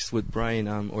this works with Brian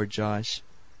or Josh.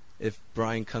 If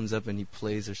Brian comes up and he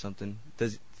plays or something.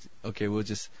 Okay, we'll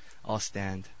just all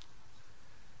stand.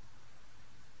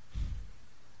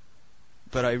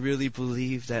 But I really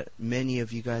believe that many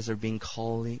of you guys are being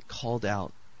called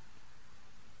out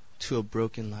to a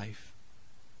broken life.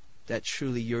 That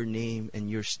truly your name and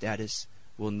your status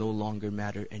will no longer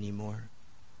matter anymore.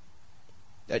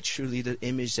 That truly the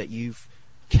image that you've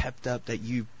kept up, that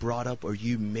you've brought up or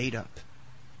you made up,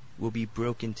 will be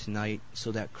broken tonight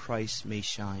so that Christ may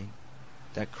shine,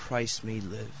 that Christ may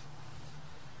live.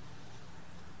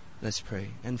 Let's pray.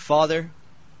 And Father,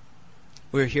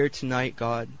 we're here tonight,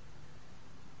 God,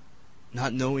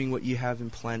 not knowing what you have in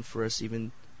plan for us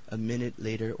even a minute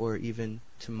later or even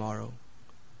tomorrow.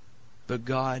 But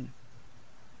God,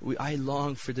 I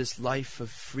long for this life of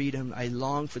freedom. I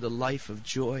long for the life of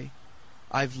joy.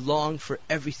 I've longed for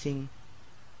everything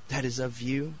that is of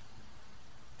you.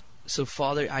 So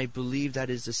Father, I believe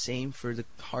that is the same for the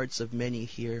hearts of many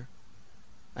here.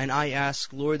 And I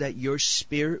ask, Lord, that your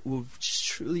Spirit will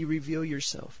truly reveal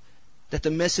yourself. That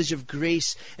the message of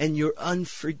grace and your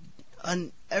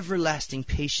everlasting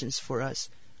patience for us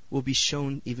will be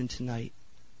shown even tonight.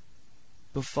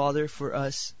 But Father, for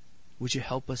us, would you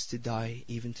help us to die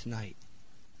even tonight?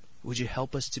 Would you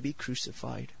help us to be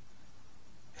crucified?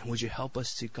 And would you help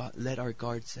us to let our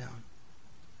guards down?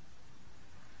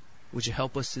 Would you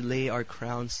help us to lay our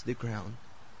crowns to the ground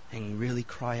and really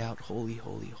cry out, holy,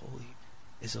 holy, holy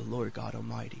is the Lord God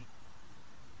Almighty.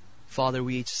 Father,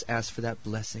 we just ask for that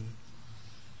blessing.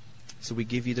 So we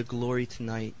give you the glory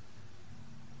tonight.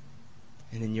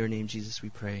 And in your name, Jesus, we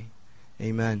pray.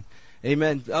 Amen.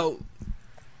 Amen. Oh,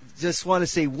 just want to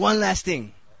say one last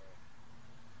thing.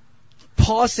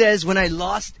 Paul says, when I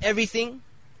lost everything,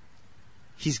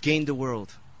 he's gained the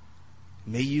world.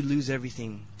 May you lose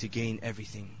everything to gain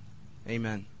everything.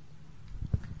 Amen.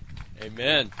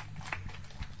 Amen.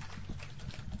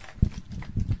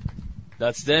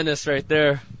 That's Dennis right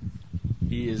there.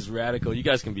 He is radical. You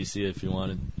guys can be seated if you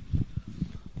wanted.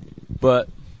 But,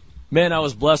 man, I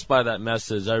was blessed by that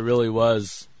message. I really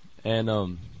was. And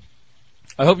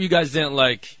I hope you guys didn't,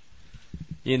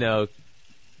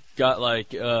 got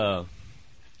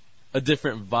a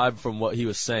different vibe from what he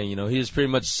was saying. He was pretty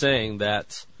much saying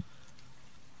that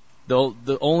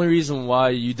the only reason why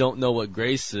you don't know what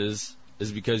grace is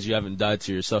because you haven't died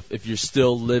to yourself. If you're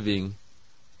still living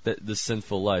the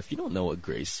sinful life, you don't know what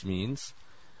grace means.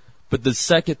 But the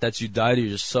second that you die to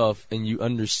yourself and you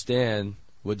understand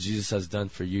what Jesus has done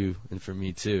for you and for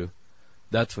me too,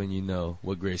 that's when you know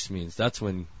what grace means. That's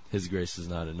when His grace is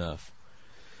not enough.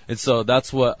 And so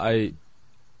that's what I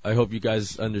hope you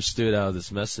guys understood out of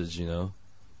this message,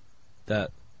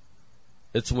 that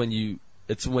it's when you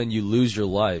lose your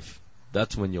life,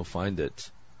 that's when you'll find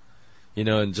it.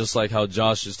 And just like how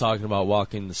Josh is talking about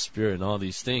walking in the Spirit and all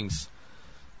these things,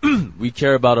 we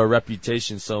care about our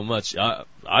reputation so much.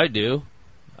 I do.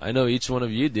 I know each one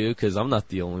of you do, because I'm not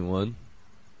the only one.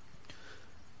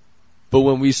 But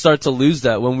when we start to lose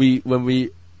that, when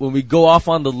we go off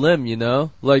on the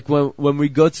limb, like when we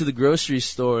go to the grocery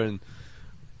store and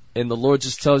the Lord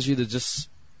just tells you to just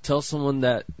tell someone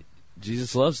that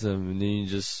Jesus loves them, and then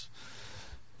Jesus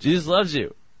loves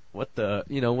you. What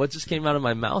just came out of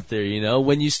my mouth there,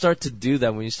 When you start to do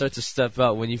that, when you start to step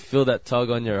out, when you feel that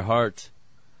tug on your heart,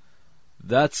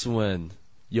 that's when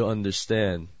you'll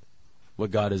understand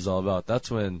what God is all about. That's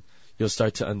when you'll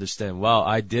start to understand, wow,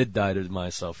 I did die to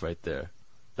myself right there.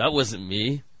 That wasn't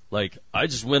me. I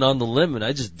just went on the limb and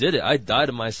I just did it. I died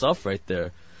to myself right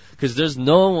there. Because there's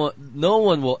no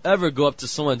one will ever go up to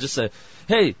someone and just say,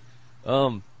 hey,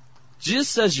 Jesus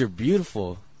says you're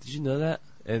beautiful. Did you know that?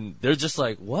 And they're just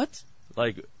like, what?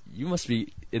 You must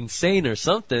be insane or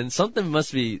something. Something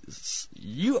must be,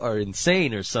 you are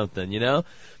insane or something,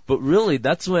 But really,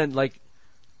 that's when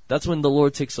the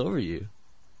Lord takes over you.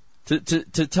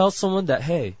 To tell someone that,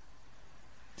 hey,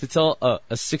 to tell a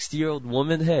 60-year-old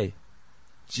woman, hey,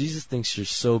 Jesus thinks you're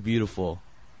so beautiful.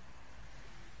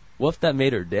 What if that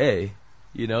made her day?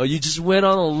 You just went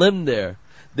on a limb there.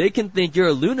 They can think you're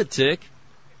a lunatic,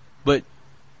 but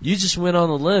you just went on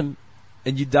a limb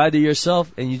and you died to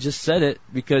yourself and you just said it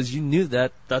because you knew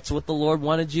that that's what the Lord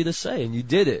wanted you to say and you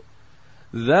did it.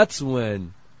 That's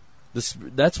when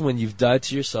you've died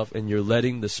to yourself and you're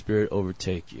letting the Spirit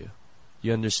overtake you.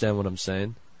 You understand what I'm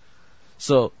saying?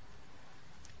 So,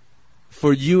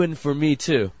 for you and for me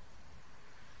too,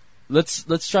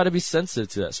 let's try to be sensitive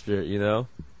to that Spirit,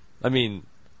 I mean,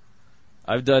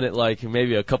 I've done it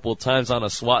maybe a couple of times on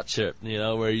a SWAT trip,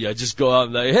 where I just go out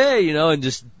and hey, and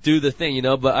just do the thing,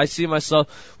 But I see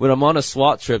myself when I'm on a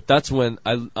SWAT trip, that's when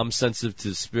I'm sensitive to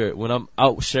the Spirit. When I'm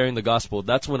out sharing the gospel,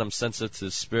 that's when I'm sensitive to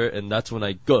the Spirit, and that's when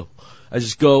I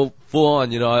just go full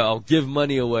on, I'll give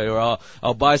money away or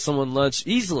I'll buy someone lunch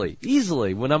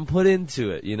easily when I'm put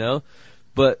into it,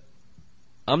 But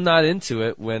I'm not into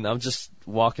it when I'm just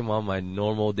walking on my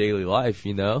normal daily life,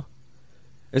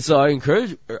 And so I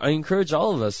encourage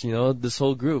all of us, this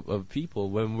whole group of people,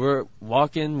 when we're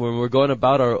walking, when we're going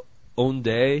about our own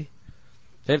day,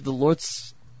 if the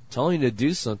Lord's telling you to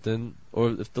do something,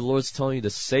 or if the Lord's telling you to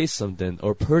say something,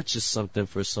 or purchase something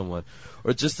for someone,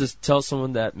 or just to tell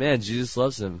someone that, man, Jesus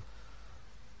loves them,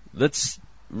 let's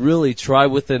really try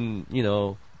within,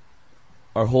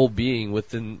 our whole being,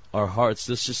 within our hearts.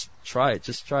 Let's just try it.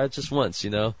 Just try it just once,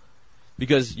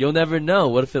 Because you'll never know.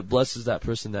 What if it blesses that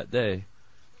person that day?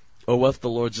 Or what if the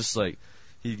Lord just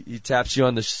he taps you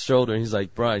on the shoulder and He's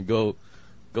like, Brian, go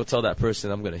tell that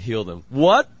person I'm going to heal them.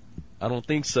 What? I don't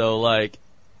think so.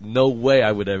 No way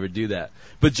I would ever do that.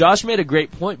 But Josh made a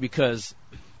great point, because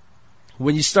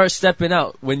when you start stepping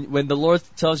out, when the Lord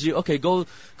tells you, okay, go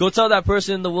tell that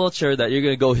person in the wheelchair that you're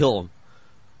going to go heal them.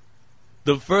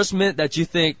 The first minute that you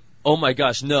think, oh my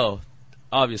gosh, no,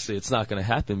 obviously it's not going to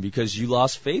happen because you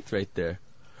lost faith right there.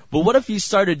 But what if you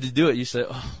started to do it? You say,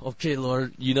 oh, okay,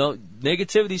 Lord,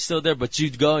 negativity's still there, but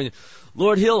you'd go and,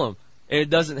 Lord, heal him. And it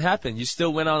doesn't happen. You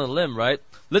still went on a limb, right?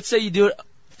 Let's say you do it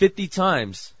 50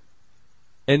 times.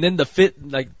 And then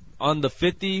on the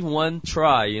 51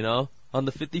 try, on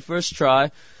the 51st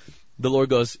try, the Lord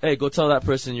goes, hey, go tell that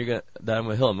person that I'm going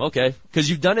to heal him. Okay. Because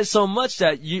you've done it so much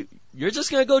that you're just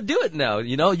going to go do it now.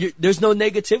 There's no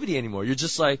negativity anymore. You're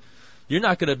just you're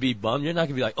not going to be bummed. You're not going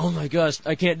to be like, oh my gosh,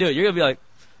 I can't do it. You're going to be like,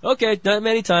 Okay, done it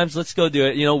many times. Let's go do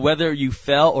it. You know, whether you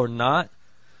fell or not,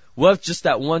 what if just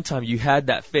that one time you had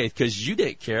that faith because you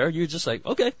didn't care? You're just like,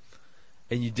 okay.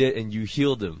 And you did, and you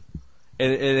healed him.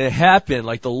 And it happened,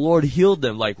 like the Lord healed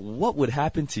them. Like, what would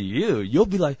happen to you? You'll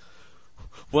be like,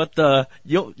 what the,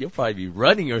 you'll probably be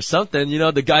running or something. You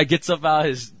know, the guy gets up out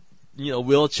of his,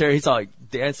 wheelchair. He's all like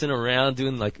dancing around,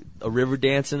 doing like a river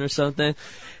dancing or something.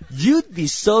 You'd be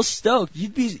so stoked.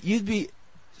 You'd be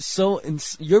so,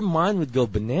 your mind would go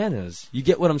bananas. You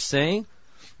get what I'm saying?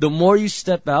 The more you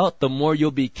step out, the more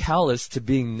you'll be callous to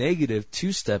being negative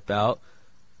to step out,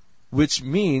 which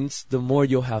means the more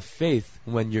you'll have faith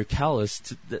when you're callous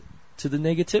to the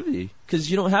negativity, because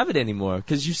you don't have it anymore,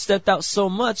 because you stepped out so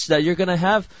much that you're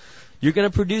gonna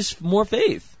produce more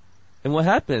faith. And what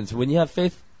happens when you have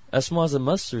faith as small as a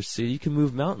mustard seed? You can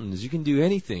move mountains. You can do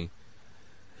anything.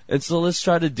 And so let's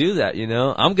try to do that.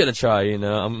 I'm gonna try.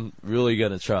 I'm really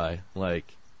gonna try. Like,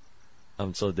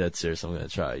 I'm so dead serious. I'm gonna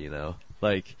try.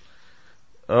 Like,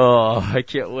 oh, I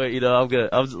can't wait.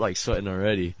 I'm like sweating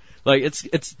already. Like,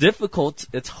 it's difficult.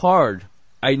 It's hard.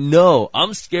 I know.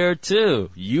 I'm scared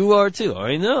too. You are too.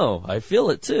 I know. I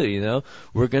feel it too,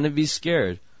 We're going to be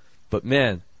scared. But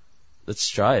man, let's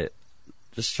try it.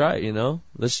 Just try it,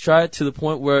 Let's try it to the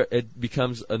point where it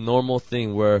becomes a normal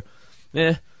thing where,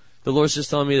 the Lord's just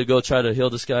telling me to go try to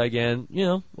heal this guy again.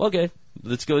 Okay,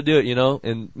 let's go do it,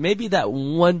 And maybe that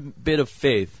one bit of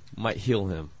faith might heal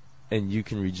him, and you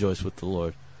can rejoice with the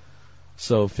Lord.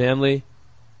 So family,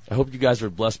 I hope you guys were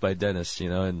blessed by Dennis,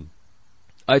 and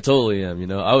I totally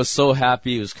am, I was so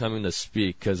happy he was coming to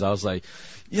speak, because I was like,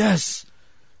 yes,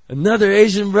 another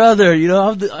Asian brother,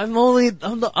 I'm always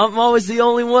the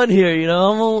only one here,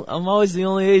 I'm always the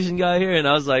only Asian guy here, and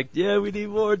I was like, yeah, we need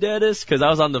more Dennis, because I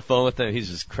was on the phone with him, he's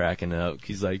just cracking up,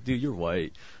 he's like, dude, you're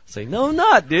white. I was like, no, I'm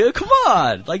not, dude, come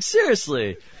on, like,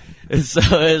 seriously. And so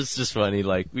it's just funny,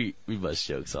 like, we bust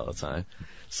jokes all the time.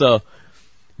 So,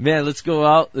 man, let's go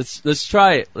out. Let's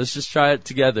try it. Let's just try it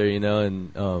together,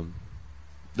 and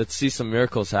let's see some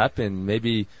miracles happen.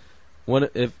 Maybe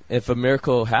if a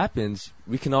miracle happens,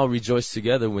 we can all rejoice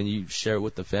together when you share it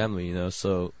with the family,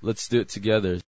 So let's do it together.